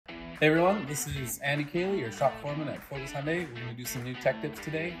Hey everyone, this is Andy Cayley, your shop foreman at Focus Hyundai. We're going to do some new tech tips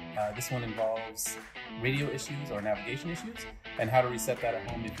today. This one involves radio issues or navigation issues and how to reset that at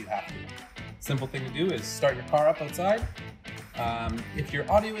home if you have to. Simple thing to do is start your car up outside. If your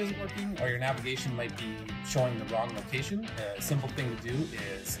audio isn't working or your navigation might be showing the wrong location, a simple thing to do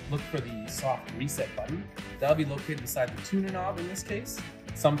is look for the soft reset button. That'll be located beside the tuner knob in this case.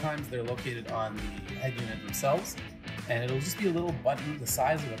 Sometimes they're located on the head unit themselves, and it'll just be a little button the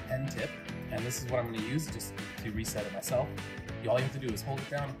size of a pen tip, and this is what I'm going to use just to reset it myself. All you have to do is hold it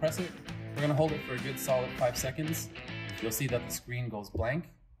down and press it. We're going to hold it for a good solid 5 seconds. You'll see that the screen goes blank.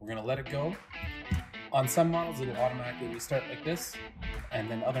 We're going to let it go. On some models it'll automatically restart like this,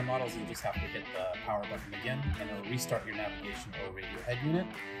 and then other models you'll just have to hit the power button again and it'll restart your navigation or radio head unit.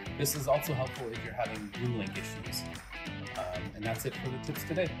 This is also helpful if you're having BlueLink issues. And that's it for the tips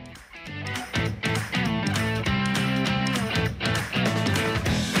today.